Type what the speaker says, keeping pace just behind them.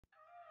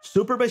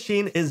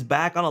Supermachine is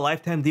back on a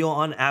lifetime deal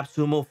on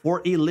AppSumo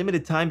for a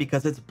limited time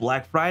because it's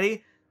Black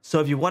Friday. So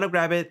if you want to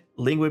grab it,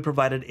 link will be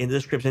provided in the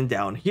description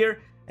down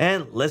here.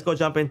 And let's go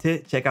jump into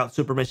it, check out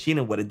Supermachine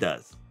and what it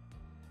does.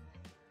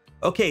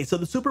 Okay, so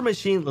the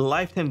Supermachine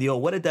lifetime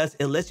deal, what it does,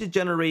 it lets you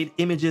generate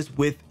images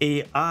with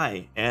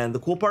AI. And the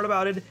cool part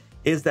about it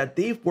is that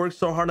they've worked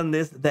so hard on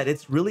this that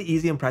it's really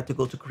easy and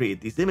practical to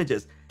create these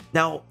images.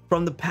 Now,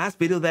 from the past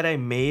video that I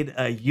made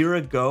a year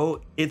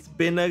ago, it's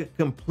been a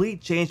complete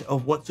change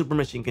of what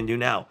Supermachine can do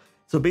now.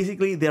 So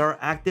basically, they are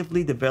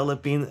actively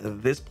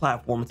developing this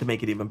platform to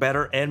make it even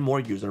better and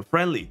more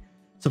user-friendly.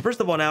 So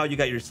first of all, now you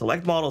got your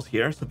select models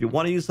here. So if you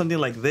want to use something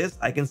like this,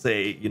 I can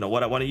say, you know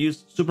what, I want to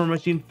use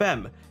Supermachine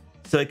Femme.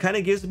 So it kind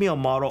of gives me a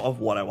model of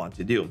what I want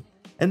to do.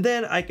 And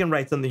then I can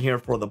write something here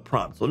for the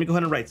prompt. So let me go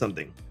ahead and write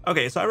something.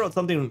 Okay, so I wrote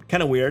something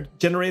kind of weird.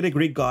 Generate a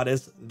Greek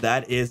goddess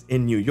that is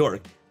in New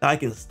York. Now I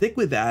can stick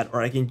with that,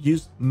 or I can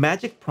use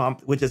magic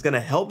prompt, which is going to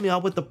help me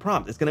out with the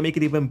prompt. It's going to make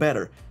it even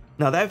better.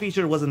 Now that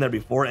feature wasn't there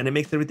before, and it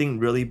makes everything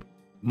really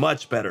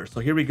much better. So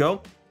here we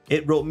go.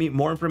 It wrote me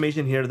more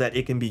information here that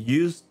it can be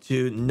used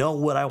to know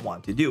what I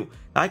want to do.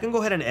 Now I can go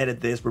ahead and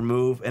edit this,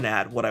 remove and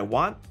add what I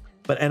want,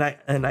 and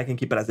I can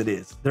keep it as it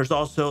is. There's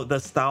also the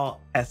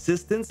style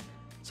assistance.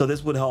 So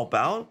this would help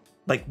out.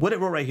 Like what it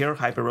wrote right here,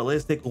 hyper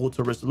realistic,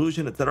 ultra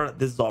resolution, etc.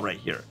 This is all right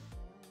here.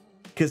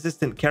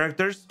 Consistent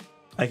characters,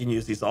 I can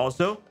use these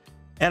also.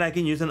 And I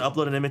can use and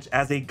upload an image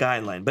as a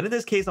guideline. But in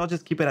this case, I'll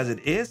just keep it as it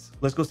is.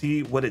 Let's go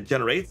see what it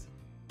generates.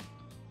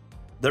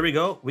 There we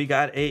go. We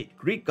got a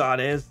Greek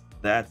goddess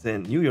that's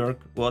in New York.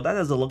 Well, that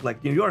doesn't look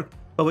like New York.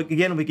 But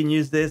again, we can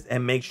use this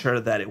and make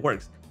sure that it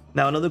works.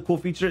 Now, another cool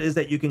feature is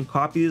that you can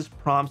copy this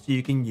prompt so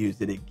you can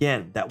use it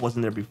again. That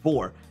wasn't there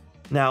before.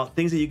 Now,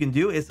 things that you can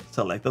do is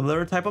select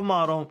another type of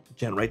model,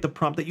 generate the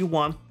prompt that you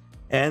want,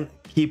 and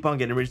keep on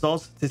getting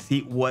results to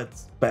see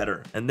what's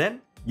better. And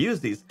then use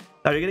these.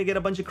 Now, you're going to get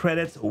a bunch of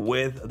credits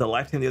with the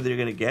lifetime deal that you're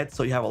going to get.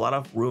 So you have a lot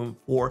of room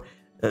for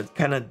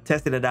kind of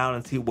testing it out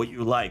and see what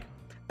you like.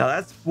 Now,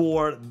 that's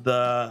for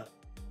the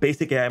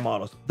basic AI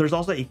models. There's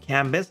also a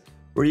canvas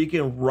where you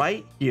can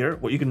write here,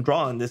 what you can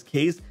draw in this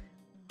case,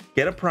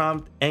 get a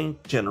prompt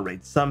and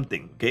generate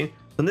something. Okay.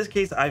 So in this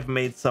case, I've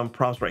made some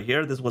prompts right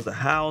here. This was a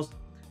house.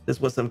 This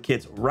was some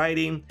kids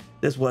writing.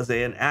 This was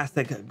an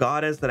Aztec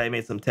goddess that I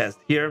made some tests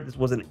here. This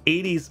was an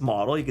 80s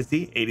model. You can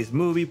see 80s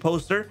movie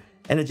poster,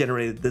 and it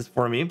generated this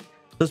for me. So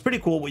it's pretty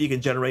cool what you can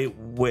generate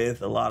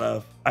with a lot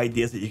of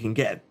ideas that you can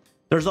get.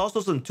 There's also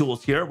some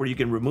tools here where you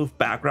can remove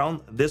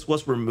background. This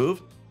was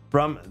removed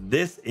from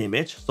this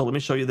image. So let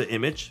me show you the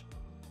image.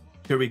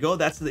 Here we go.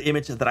 That's the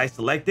image that I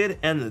selected,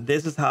 and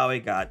this is how it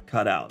got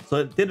cut out. So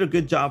it did a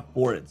good job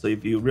for it. So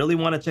if you really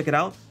want to check it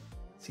out,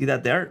 see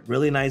that there?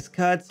 Really nice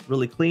cuts,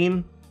 really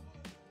clean.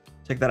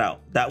 Check that out.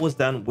 That was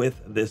done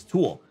with this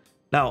tool.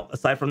 Now,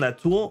 aside from that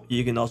tool,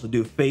 you can also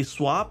do face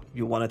swap if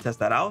you want to test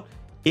that out.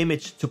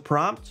 Image to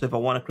prompt. So if I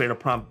want to create a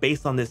prompt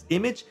based on this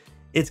image,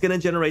 it's going to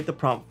generate the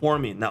prompt for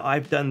me. Now,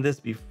 I've done this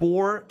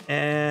before,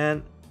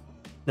 and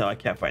no, I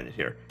can't find it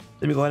here.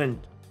 Let me go ahead and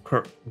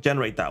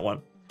generate that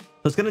one.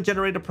 So it's going to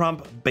generate a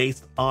prompt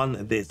based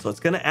on this. So it's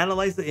going to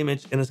analyze the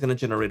image and it's going to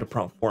generate a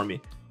prompt for me.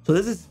 So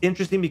this is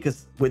interesting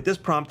because with this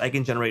prompt, I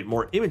can generate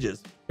more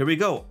images. Here we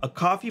go. A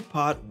coffee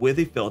pot with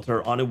a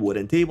filter on a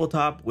wooden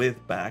tabletop with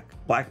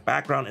black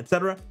background,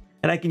 etc.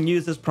 And I can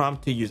use this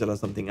prompt to use it on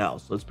something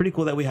else. So it's pretty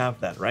cool that we have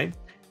that, right?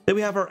 Then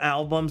we have our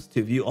albums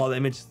to view all the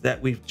images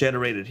that we've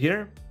generated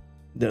here.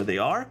 There they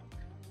are.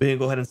 We can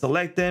go ahead and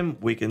select them.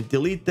 We can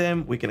delete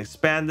them. We can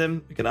expand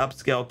them. We can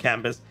upscale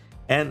canvas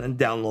and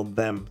download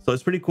them. So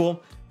it's pretty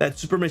cool that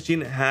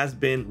Supermachine has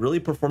been really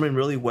performing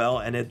really well,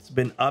 and it's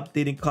been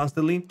updating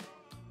constantly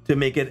to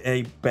make it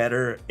a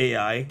better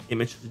AI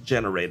image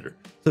generator.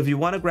 So if you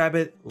want to grab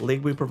it,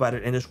 link we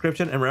provided in the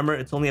description. And remember,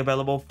 it's only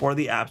available for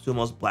the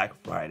AppSumo's Black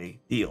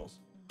Friday deals.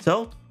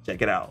 So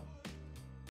check it out.